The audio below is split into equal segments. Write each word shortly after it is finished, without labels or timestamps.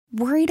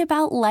Worried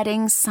about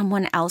letting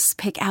someone else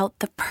pick out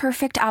the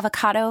perfect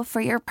avocado for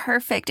your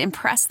perfect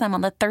impress them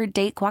on the third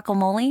date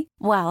guacamole?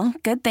 Well,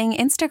 good thing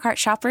Instacart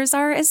shoppers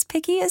are as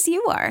picky as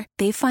you are.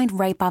 They find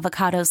ripe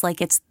avocados like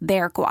it's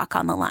their guac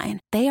on the line.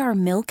 They are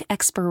milk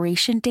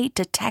expiration date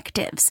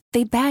detectives.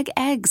 They bag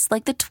eggs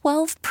like the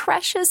 12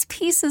 precious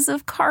pieces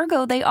of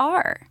cargo they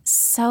are.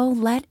 So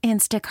let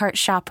Instacart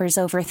shoppers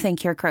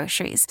overthink your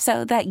groceries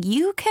so that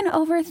you can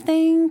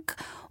overthink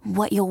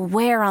what you'll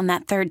wear on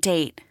that third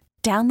date.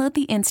 Download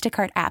the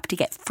Instacart app to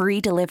get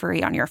free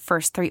delivery on your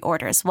first 3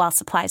 orders while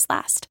supplies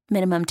last.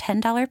 Minimum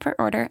 $10 per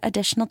order.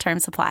 Additional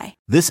terms apply.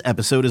 This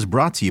episode is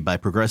brought to you by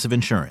Progressive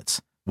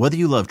Insurance. Whether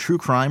you love true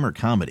crime or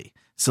comedy,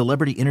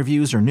 celebrity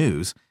interviews or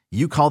news,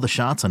 you call the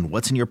shots on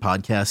what's in your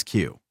podcast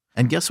queue.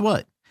 And guess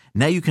what?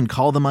 Now you can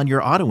call them on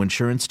your auto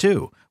insurance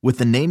too with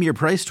the Name Your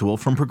Price tool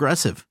from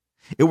Progressive.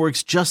 It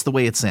works just the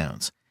way it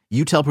sounds.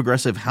 You tell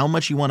Progressive how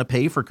much you want to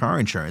pay for car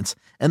insurance,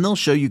 and they'll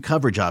show you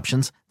coverage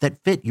options that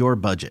fit your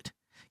budget.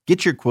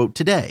 Get your quote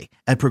today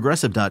at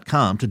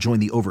Progressive.com to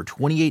join the over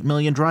 28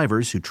 million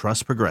drivers who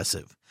trust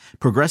Progressive.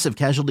 Progressive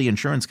Casualty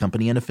Insurance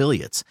Company and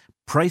Affiliates.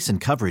 Price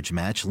and coverage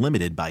match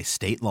limited by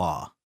state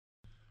law.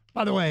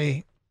 By the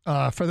way,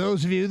 for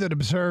those of you that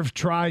observed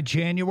Try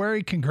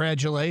January,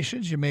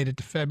 congratulations. You made it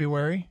to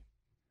February.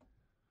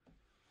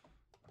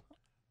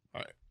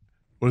 All right.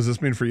 What does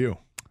this mean for you?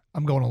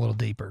 I'm going a little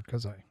deeper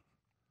because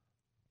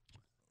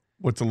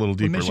What's a little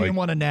deeper? Michigan like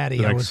won a natty.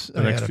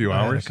 The next few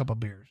hours? I had a couple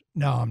beers.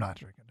 No, I'm not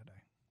drinking today.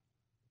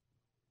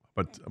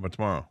 But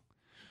tomorrow.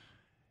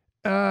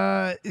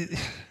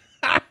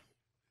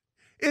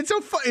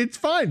 It's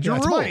fine. Your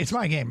rules. It's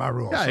my game, my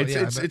rules.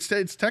 Yeah, so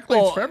it's technically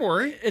it's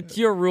February. It's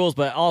your rules,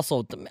 but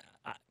also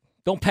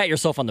don't pat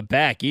yourself on the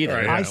back either.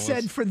 Right, I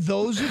said for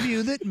those of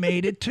you that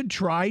made it to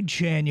Try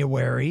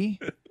January,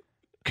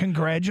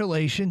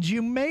 congratulations,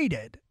 you made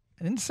it.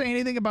 I didn't say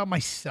anything about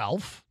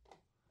myself.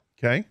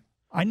 Okay.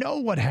 I know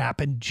what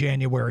happened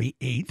January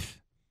 8th.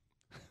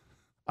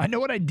 I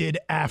know what I did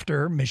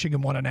after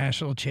Michigan won a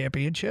national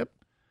championship,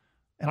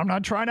 and I'm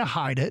not trying to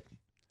hide it.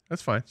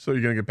 That's fine. So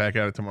you're going to get back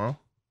at it tomorrow?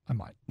 I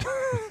might.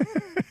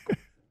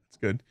 That's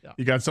good. Yeah.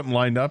 You got something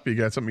lined up? You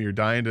got something you're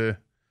dying to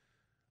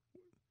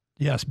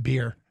Yes,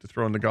 beer.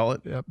 throw in the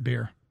gullet? Yep,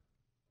 beer.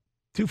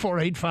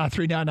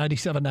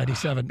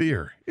 248-539-9797.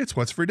 Beer. It's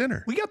what's for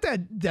dinner. We got those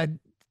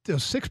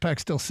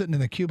 6-packs still sitting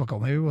in the cubicle.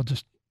 Maybe we'll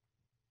just,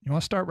 you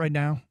want to start right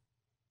now?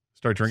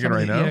 Start drinking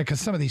right now? Yeah, because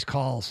some of these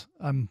calls,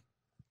 I'm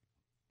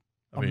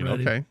ready.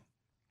 Okay.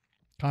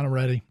 Kind of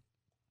ready.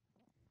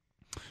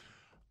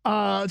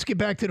 Let's get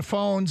back to the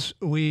phones.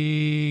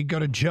 We go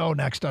to Joe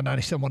next on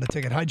 97.1 The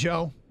Ticket. Hi,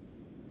 Joe.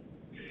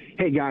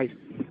 Hey, guys.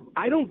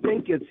 I don't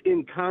think it's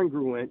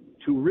incongruent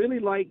to really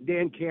like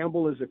Dan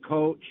Campbell as a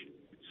coach,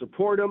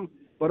 support him,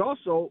 but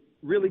also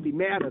really be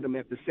mad at him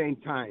at the same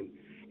time.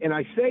 And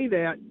I say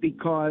that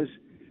because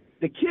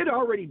the kid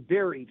already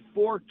buried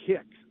 4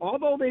 kicks.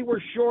 Although they were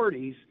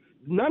shorties,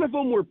 none of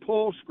them were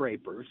pole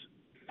scrapers.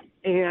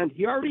 And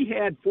he already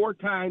had 4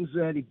 times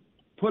that he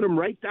put them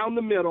right down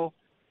the middle.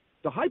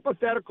 The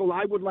hypothetical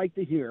I would like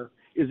to hear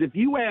is if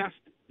you asked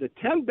the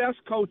 10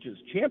 best coaches,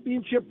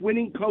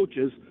 championship-winning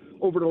coaches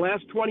over the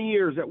last 20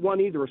 years that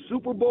won either a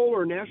Super Bowl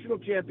or a national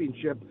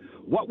championship,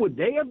 what would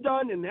they have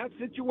done in that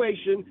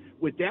situation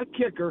with that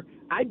kicker?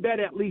 I bet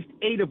at least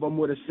 8 of them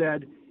would have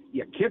said,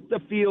 you kicked the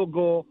field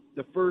goal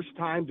the first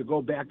time to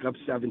go back up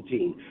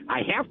 17.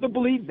 I have to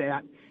believe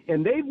that,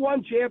 and they've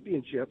won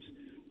championships.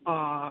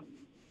 No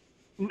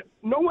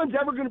one's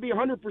ever going to be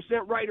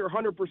 100% right or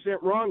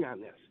 100% wrong on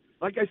this.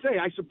 Like I say,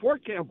 I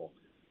support Campbell,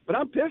 but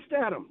I'm pissed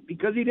at him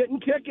because he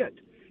didn't kick it.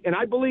 And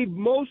I believe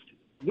most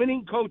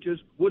winning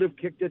coaches would have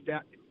kicked it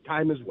that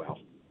time as well.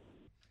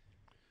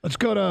 Let's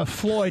go to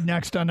Floyd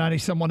next on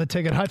 97.1 The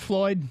Ticket. Hi,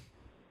 Floyd.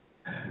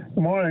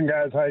 Good morning,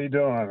 guys. How you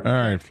doing? All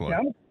right, Floyd.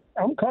 Yeah,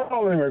 I'm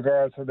calling in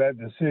regards to that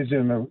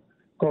decision to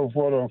go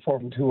for it on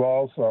 4th and 2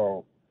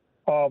 also.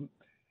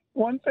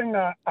 One thing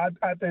I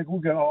think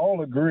we can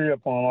all agree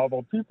upon,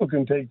 although people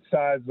can take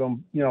sides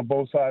on,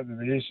 both sides of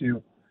the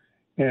issue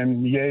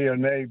and yay or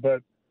nay,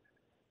 but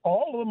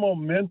all the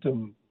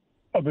momentum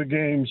of the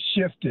game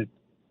shifted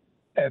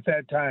at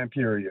that time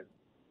period.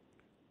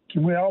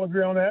 Can we all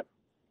agree on that?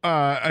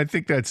 I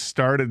think that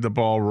started the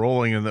ball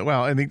rolling.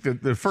 I think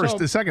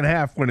the second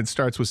half, when it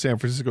starts with San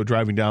Francisco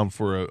driving down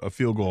for a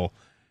field goal,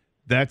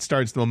 that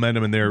starts the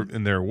momentum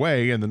in their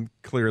way. And then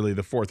clearly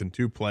the 4th and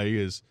 2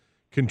 play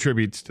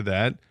contributes to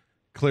that.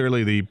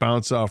 Clearly the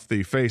bounce off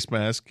the face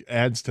mask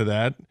adds to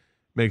that,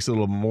 makes it a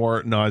little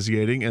more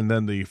nauseating. And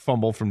then the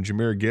fumble from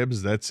Jahmyr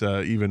Gibbs, that's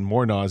even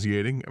more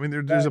nauseating. I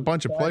mean, there's a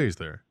bunch of plays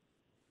there.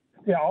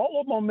 Yeah,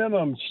 all the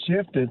momentum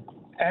shifted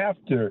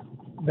after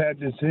that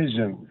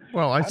decision.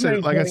 Well, I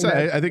think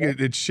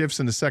it shifts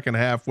in the second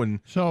half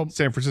when San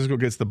Francisco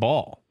gets the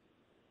ball.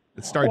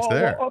 It starts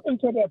there. Well, up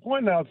until that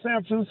point now,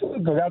 San Francisco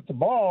got the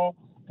ball,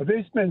 but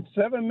they spent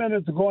 7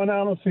 minutes going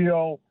down the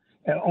field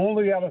and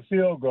only got a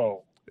field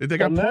goal. They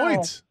got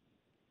points.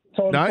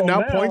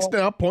 Now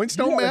points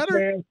don't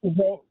matter.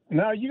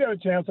 Now you got a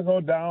chance to go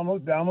down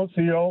the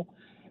field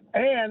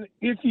And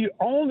if you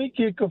only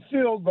kick a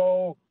field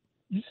goal,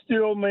 you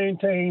still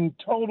maintain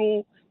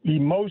total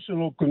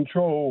emotional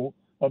control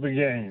of the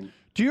game.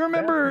 Do you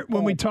remember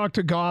when we talked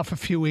to Goff a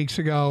few weeks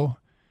ago,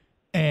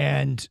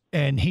 and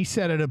he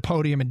said at a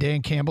podium, and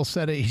Dan Campbell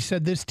said it, he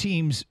said this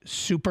team's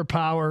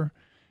superpower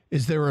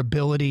is their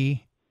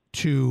ability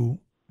to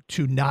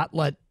not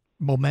let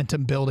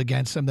momentum build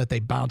against them, that they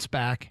bounce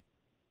back?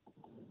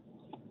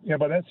 Yeah,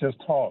 but that's just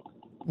talk.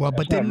 Well,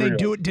 That's but didn't not they real.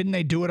 do it? Didn't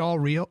they do it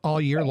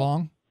all year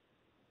long?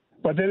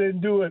 But they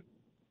didn't do it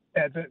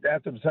at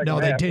the second No,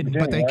 half. they didn't.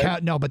 But they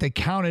right? but they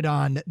counted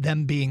on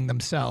them being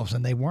themselves,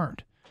 and they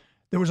weren't.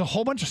 There was a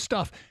whole bunch of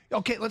stuff.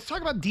 Okay, let's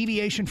talk about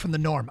deviation from the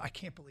norm. I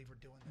can't believe we're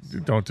doing this.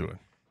 Dude, don't do it.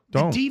 The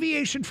Don't.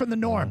 deviation from the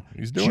norm. No,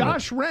 he's doing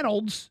Josh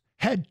Reynolds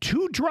had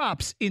 2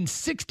 drops in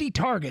 60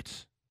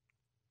 targets.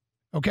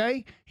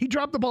 Okay? He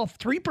dropped the ball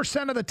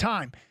 3% of the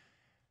time.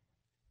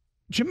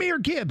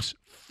 Jahmyr Gibbs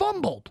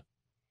fumbled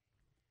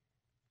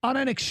on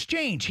an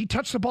exchange. He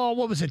touched the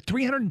ball,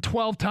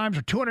 312 times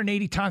or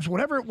 280 times,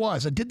 whatever it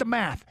was. I did the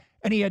math,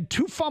 and he had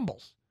 2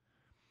 fumbles.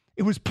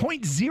 It was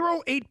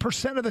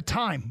 0.08% of the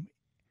time.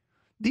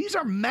 These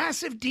are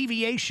massive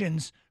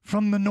deviations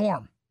from the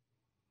norm.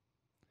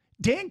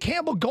 Dan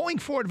Campbell going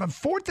for it on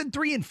 4th and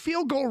 3 in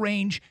field goal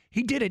range.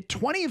 He did it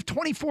 20 of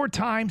 24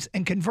 times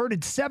and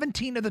converted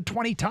 17 of the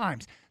 20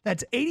 times.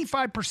 That's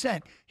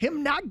 85%.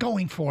 Him not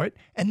going for it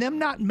and them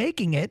not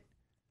making it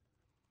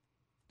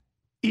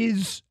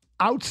is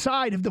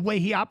outside of the way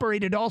he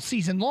operated all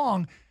season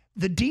long.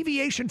 The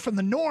deviation from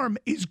the norm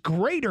is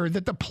greater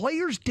that the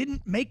players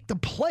didn't make the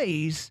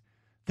plays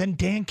than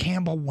Dan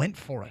Campbell went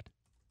for it.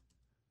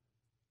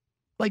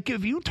 Like,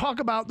 if you talk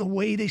about the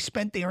way they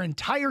spent their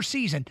entire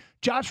season,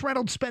 Josh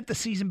Reynolds spent the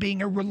season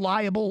being a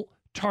reliable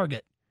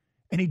target,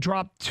 and he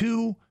dropped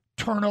 2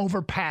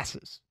 turnover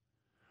passes.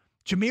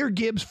 Jahmyr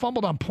Gibbs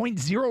fumbled on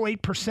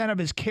 0.08% of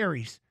his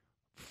carries.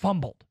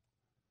 Fumbled.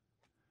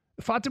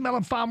 Fatu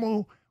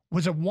Melifonwu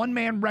was a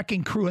one-man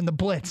wrecking crew in the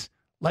blitz.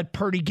 Let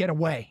Purdy get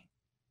away.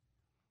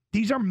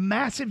 These are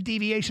massive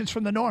deviations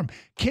from the norm.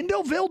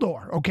 Kindle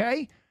Vildor,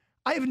 okay?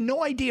 I have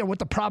no idea what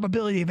the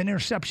probability of an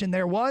interception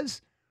there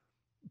was,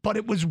 but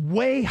it was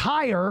way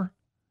higher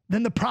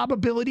than the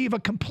probability of a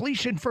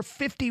completion for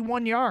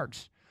 51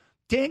 yards.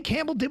 Dan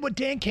Campbell did what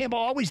Dan Campbell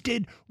always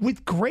did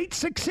with great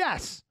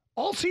success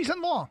all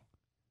season long.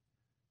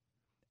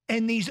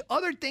 And these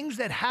other things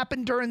that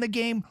happened during the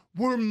game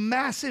were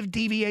massive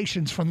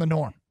deviations from the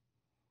norm.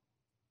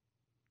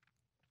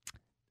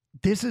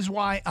 This is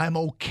why I'm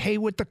okay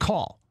with the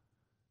call.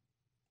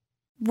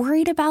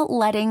 Worried about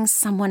letting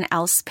someone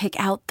else pick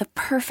out the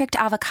perfect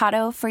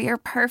avocado for your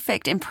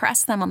perfect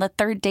impress them on the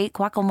third date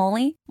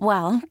guacamole?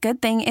 Well,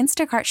 good thing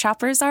Instacart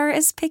shoppers are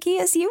as picky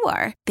as you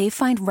are. They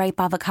find ripe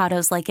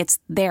avocados like it's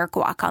their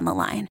guac on the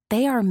line.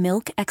 They are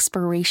milk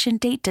expiration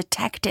date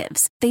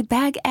detectives. They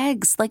bag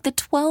eggs like the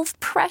 12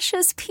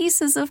 precious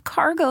pieces of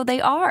cargo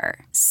they are.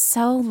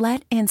 So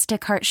let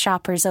Instacart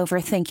shoppers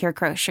overthink your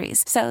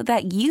groceries so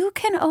that you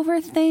can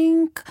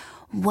overthink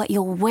what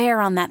you'll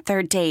wear on that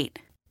third date.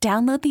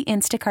 Download the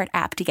Instacart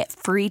app to get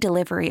free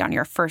delivery on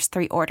your first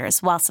 3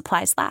 orders while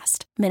supplies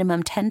last.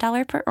 Minimum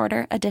 $10 per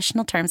order.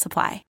 Additional terms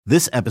apply.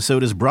 This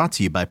episode is brought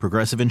to you by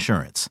Progressive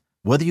Insurance.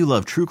 Whether you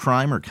love true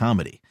crime or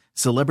comedy,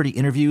 celebrity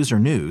interviews or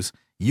news,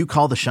 you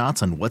call the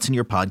shots on what's in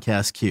your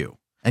podcast queue.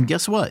 And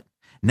guess what?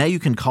 Now you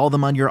can call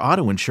them on your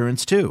auto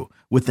insurance too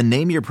with the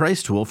Name Your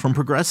Price tool from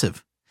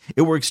Progressive.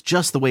 It works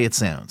just the way it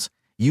sounds.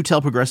 You tell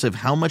Progressive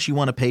how much you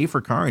want to pay for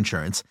car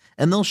insurance,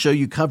 and they'll show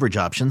you coverage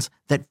options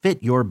that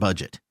fit your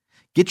budget.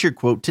 Get your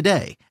quote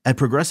today at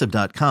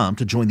Progressive.com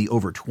to join the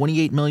over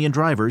 28 million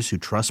drivers who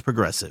trust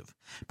Progressive.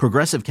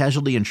 Progressive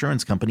Casualty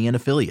Insurance Company and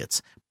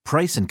Affiliates.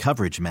 Price and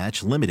coverage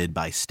match limited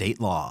by state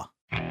law.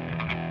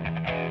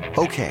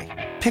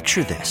 Okay,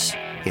 picture this.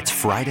 It's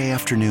Friday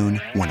afternoon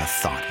when a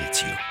thought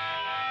hits you.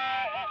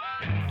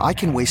 I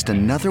can waste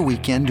another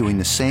weekend doing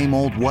the same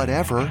old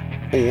whatever,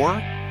 or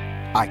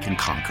I can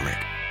conquer it.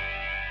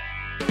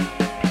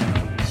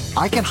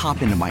 I can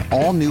hop into my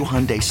all-new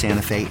Hyundai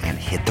Santa Fe and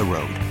hit the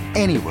road.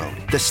 Any road.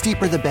 The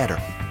steeper, the better.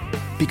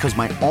 Because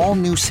my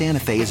all-new Santa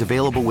Fe is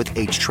available with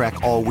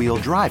H-Track all-wheel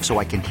drive, so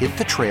I can hit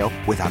the trail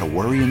without a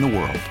worry in the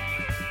world.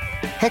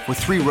 Heck, with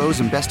 3 rows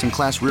and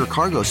best-in-class rear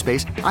cargo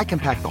space, I can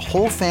pack the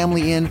whole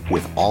family in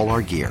with all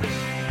our gear.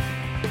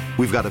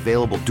 We've got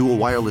available dual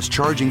wireless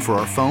charging for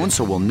our phones,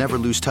 so we'll never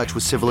lose touch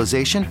with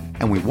civilization,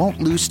 and we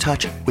won't lose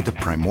touch with the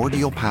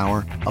primordial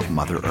power of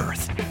Mother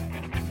Earth.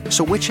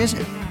 So which is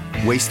it?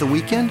 Waste the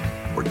weekend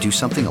or do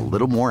something a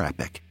little more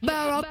epic?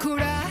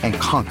 And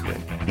conquer it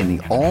in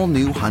the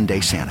all-new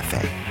Hyundai Santa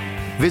Fe.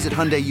 Visit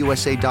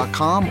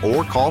HyundaiUSA.com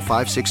or call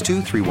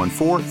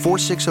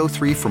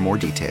 562-314-4603 for more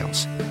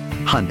details.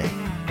 Hyundai,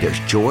 there's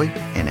joy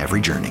in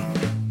every journey.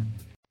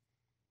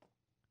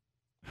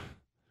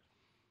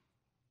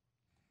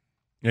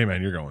 Hey,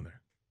 man, you're going there.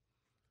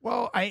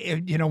 Well,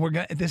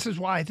 this is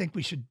why I think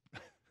we should.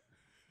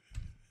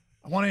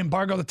 I want to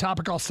embargo the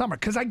topic all summer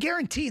because I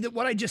guarantee that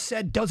what I just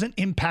said doesn't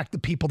impact the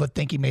people that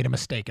think he made a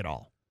mistake at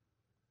all.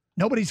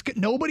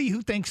 Nobody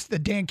who thinks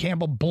that Dan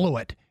Campbell blew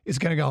it is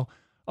going to go,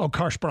 oh,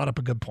 Karsh brought up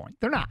a good point.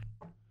 They're not.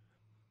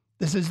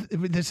 This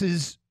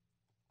is.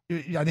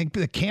 I think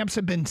the camps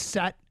have been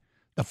set.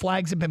 The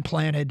flags have been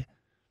planted.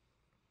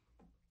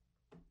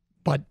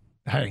 But,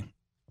 hey,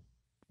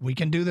 we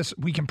can do this.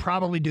 We can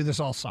probably do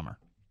this all summer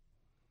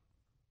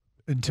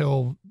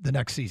until the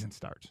next season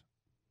starts.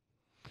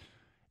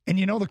 And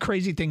the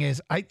crazy thing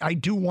is, I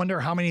do wonder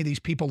how many of these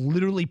people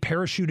literally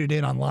parachuted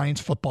in on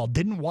Lions football,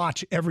 didn't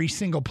watch every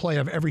single play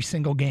of every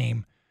single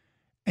game,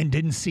 and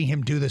didn't see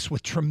him do this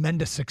with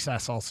tremendous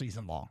success all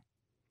season long.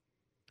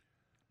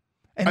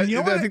 And I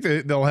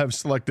think they'll have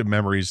selective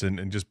memories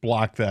and just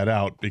block that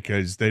out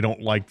because they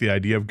don't like the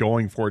idea of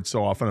going for it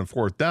so often on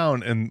fourth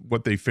down. And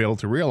what they fail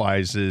to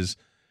realize is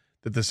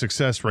that the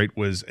success rate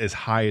was as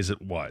high as it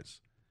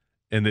was.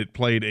 And it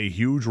played a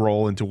huge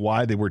role into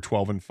why they were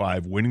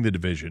 12-5, winning the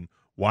division,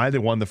 why they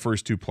won the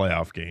first 2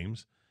 playoff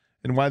games,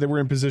 and why they were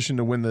in position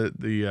to win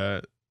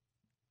the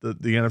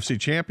NFC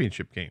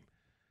Championship game.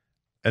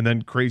 And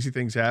then crazy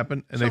things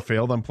happened, and they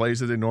failed on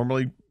plays that they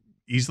normally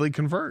easily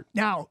convert.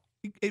 Now,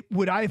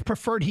 would I have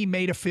preferred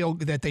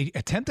that they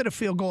attempted a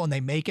field goal and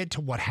they make it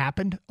to what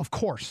happened? Of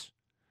course.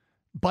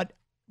 But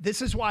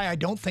this is why I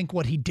don't think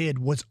what he did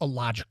was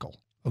illogical,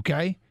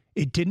 okay?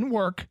 It didn't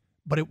work,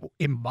 but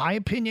in my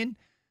opinion,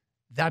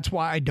 that's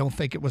why I don't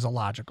think it was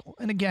illogical.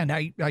 And again,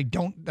 I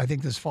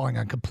think this is falling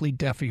on complete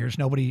deaf ears.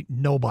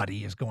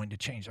 Nobody is going to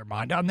change their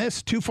mind on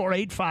this.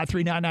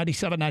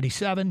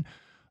 248-539-9797.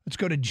 Let's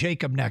go to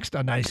Jacob next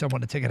on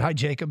 97.1 The Ticket. Hi,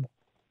 Jacob.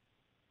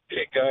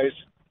 Hey, guys.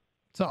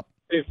 What's up?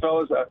 Hey,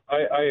 fellas,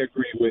 I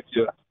agree with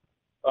you.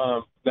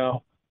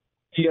 Now,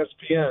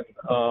 ESPN,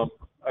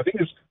 I think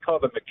it's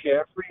called the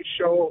McCaffrey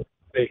Show.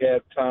 They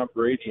had Tom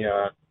Brady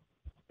on,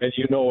 and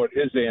you know what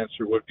his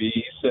answer would be.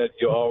 He said,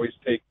 you always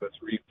take the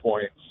 3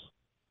 points.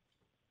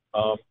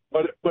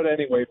 But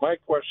anyway, my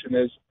question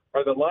is,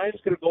 are the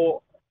Lions going to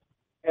go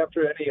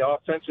after any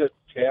offensive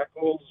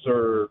tackles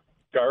or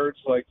guards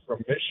like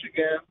from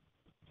Michigan?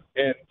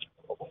 And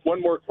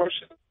one more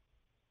question.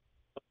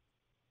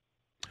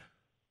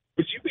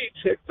 Would you be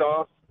ticked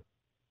off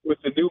with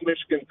the new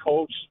Michigan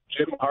coach,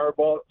 Jim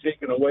Harbaugh,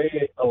 taking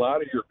away a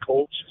lot of your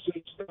coaches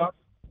and stuff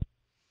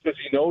because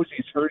he knows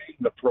he's hurting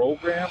the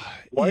program?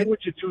 Why would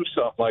you do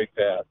something like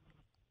that?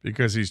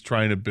 Because he's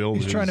trying to build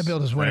his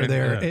winner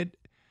there. Yeah.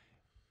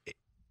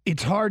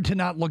 It's hard to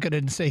not look at it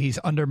and say he's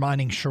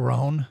undermining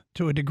Sharon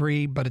to a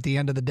degree, but at the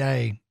end of the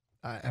day,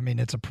 I mean,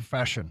 it's a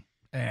profession,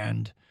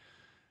 and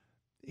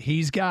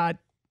he's got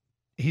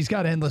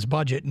endless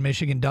budget, and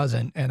Michigan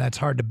doesn't, and that's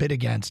hard to bid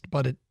against.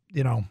 But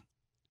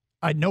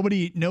whenever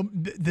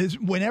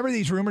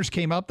these rumors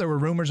came up, there were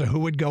rumors of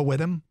who would go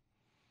with him,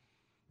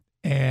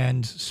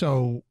 and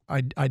so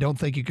I don't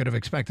think you could have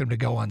expected him to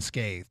go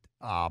unscathed.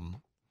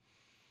 But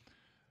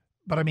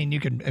I mean,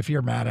 you can, if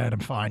you're mad at him,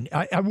 fine.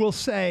 I will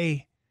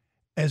say,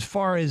 as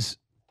far as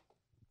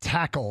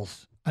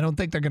tackles, I don't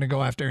think they're going to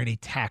go after any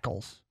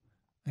tackles.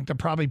 I think they're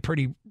probably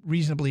pretty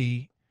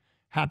reasonably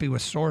happy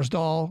with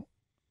Sorsdahl,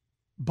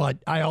 but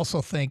I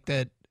also think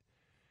that,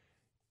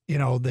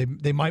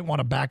 they might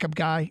want a backup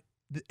guy.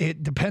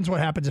 It depends what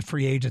happens at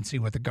free agency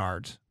with the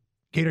guards.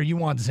 Gator, you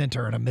want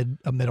Zinter in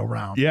a middle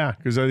round. Yeah,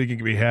 because I think he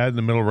can be had in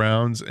the middle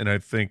rounds, and I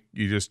think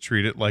you just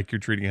treat it like you're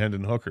treating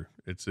Hendon Hooker.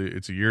 It's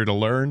a year to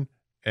learn.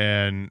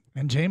 And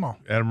Jamo.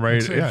 Adam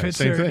ready. Same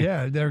thing.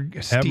 Yeah, they're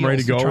have him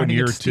ready to go in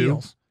year 2,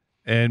 steals.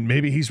 and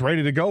maybe he's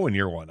ready to go in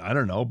year 1. I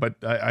don't know, but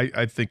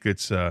I think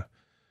it's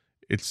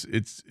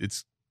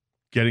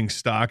getting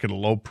stock at a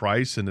low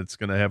price, and it's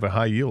going to have a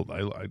high yield.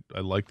 I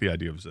like the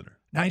idea of Zinter.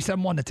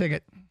 97.1 The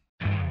Ticket.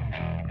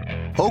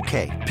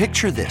 Okay,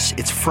 picture this: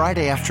 it's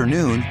Friday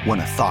afternoon when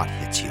a thought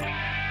hits you.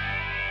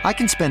 I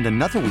can spend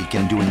another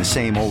weekend doing the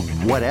same old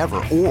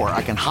whatever, or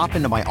I can hop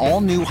into my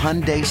all-new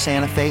Hyundai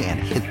Santa Fe and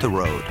hit the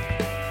road.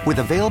 With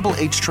available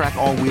H-Track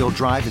all-wheel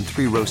drive and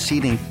 3-row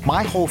seating,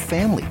 my whole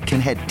family can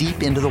head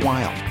deep into the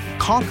wild.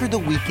 Conquer the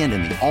weekend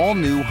in the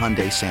all-new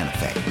Hyundai Santa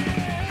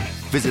Fe.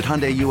 Visit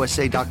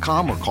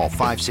HyundaiUSA.com or call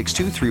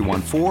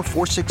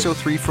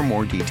 562-314-4603 for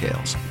more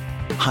details.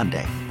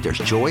 Hyundai, there's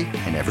joy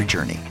in every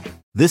journey.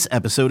 This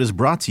episode is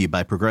brought to you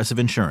by Progressive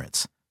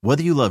Insurance.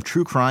 Whether you love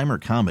true crime or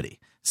comedy,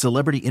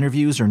 celebrity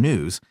interviews or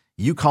news,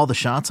 you call the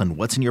shots on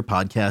what's in your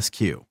podcast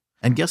queue.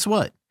 And guess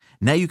what?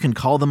 Now you can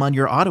call them on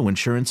your auto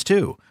insurance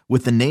too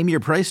with the Name Your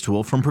Price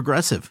tool from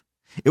Progressive.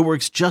 It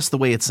works just the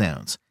way it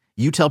sounds.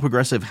 You tell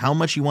Progressive how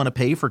much you want to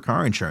pay for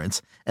car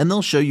insurance, and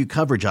they'll show you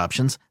coverage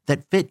options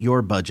that fit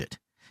your budget.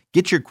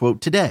 Get your quote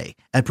today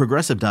at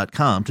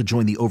Progressive.com to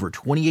join the over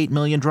 28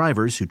 million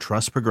drivers who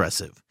trust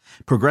Progressive.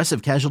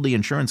 Progressive Casualty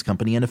Insurance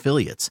Company and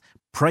Affiliates.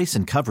 Price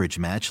and coverage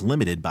match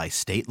limited by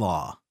state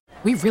law.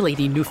 We really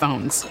need new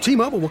phones.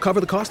 T-Mobile will cover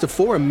the cost of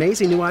 4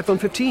 amazing new iPhone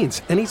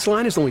 15s, and each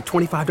line is only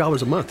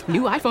 $25 a month.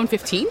 New iPhone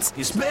 15s?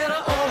 It's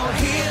better over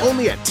here.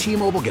 Only at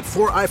T-Mobile, get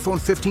 4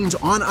 iPhone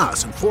 15s on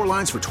us and 4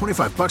 lines for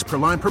 $25 per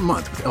line per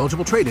month with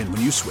eligible trade-in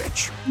when you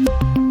switch.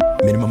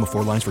 Minimum of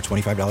 4 lines for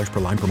 $25 per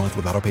line per month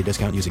with autopay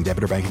discount using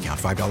debit or bank account.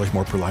 $5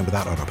 more per line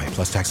without autopay,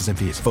 plus taxes and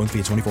fees. Phone fee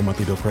at 24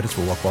 monthly bill credits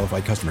for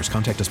well-qualified customers.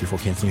 Contact us before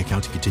canceling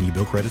account to continue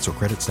bill credits or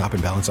credit stop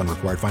and balance on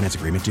required finance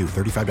agreement due.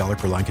 $35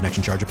 per line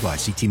connection charge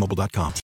applies. See T-Mobile.com.